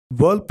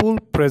Whirlpool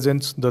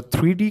presents the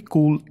 3D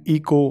Cool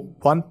Eco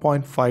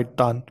 1.5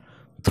 ton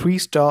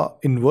 3-star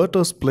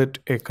inverter split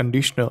air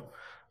conditioner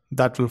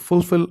that will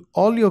fulfill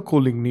all your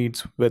cooling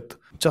needs with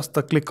just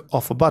the click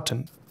of a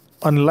button.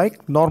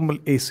 Unlike normal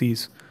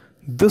ACs,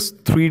 this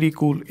 3D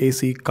Cool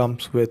AC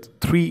comes with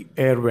 3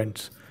 air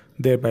vents,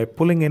 thereby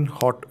pulling in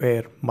hot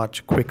air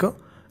much quicker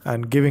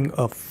and giving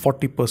a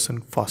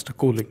 40% faster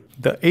cooling.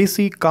 The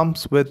AC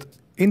comes with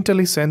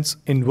IntelliSense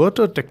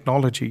inverter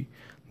technology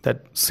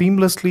that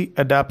seamlessly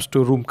adapts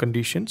to room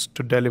conditions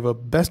to deliver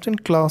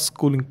best-in-class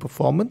cooling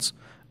performance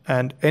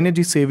and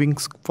energy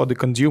savings for the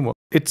consumer.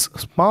 Its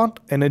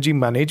smart energy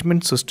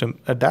management system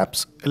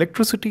adapts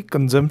electricity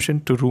consumption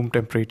to room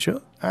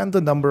temperature and the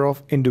number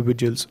of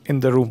individuals in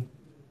the room.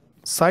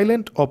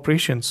 Silent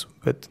operations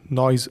with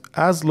noise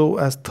as low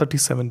as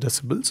 37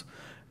 decibels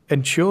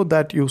ensure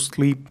that you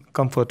sleep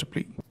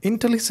comfortably.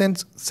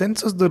 IntelliSense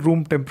senses the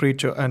room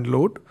temperature and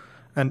load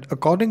and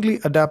accordingly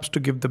adapts to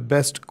give the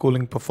best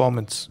cooling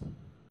performance.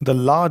 The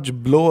large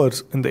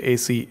blowers in the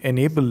AC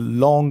enable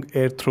long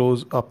air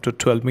throws up to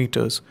 12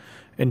 meters,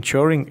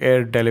 ensuring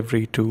air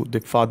delivery to the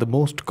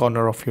farthermost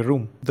corner of your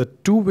room. The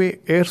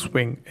two-way air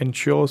swing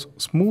ensures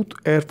smooth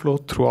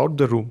airflow throughout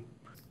the room.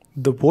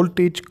 The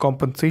voltage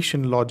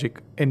compensation logic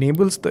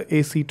enables the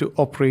AC to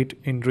operate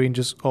in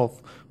ranges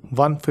of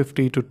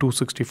 150 to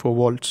 264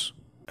 volts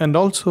and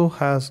also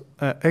has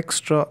an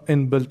extra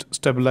inbuilt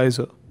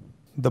stabilizer.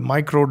 The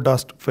micro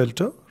dust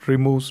filter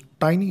removes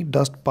tiny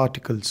dust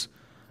particles,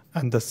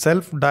 and the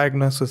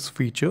self-diagnosis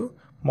feature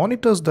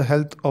monitors the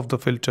health of the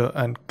filter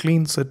and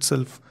cleans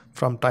itself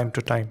from time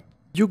to time.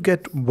 You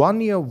get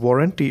 1-year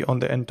warranty on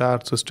the entire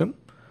system,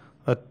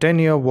 a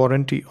 10-year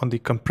warranty on the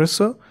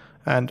compressor,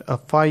 and a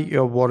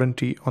 5-year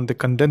warranty on the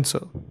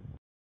condenser.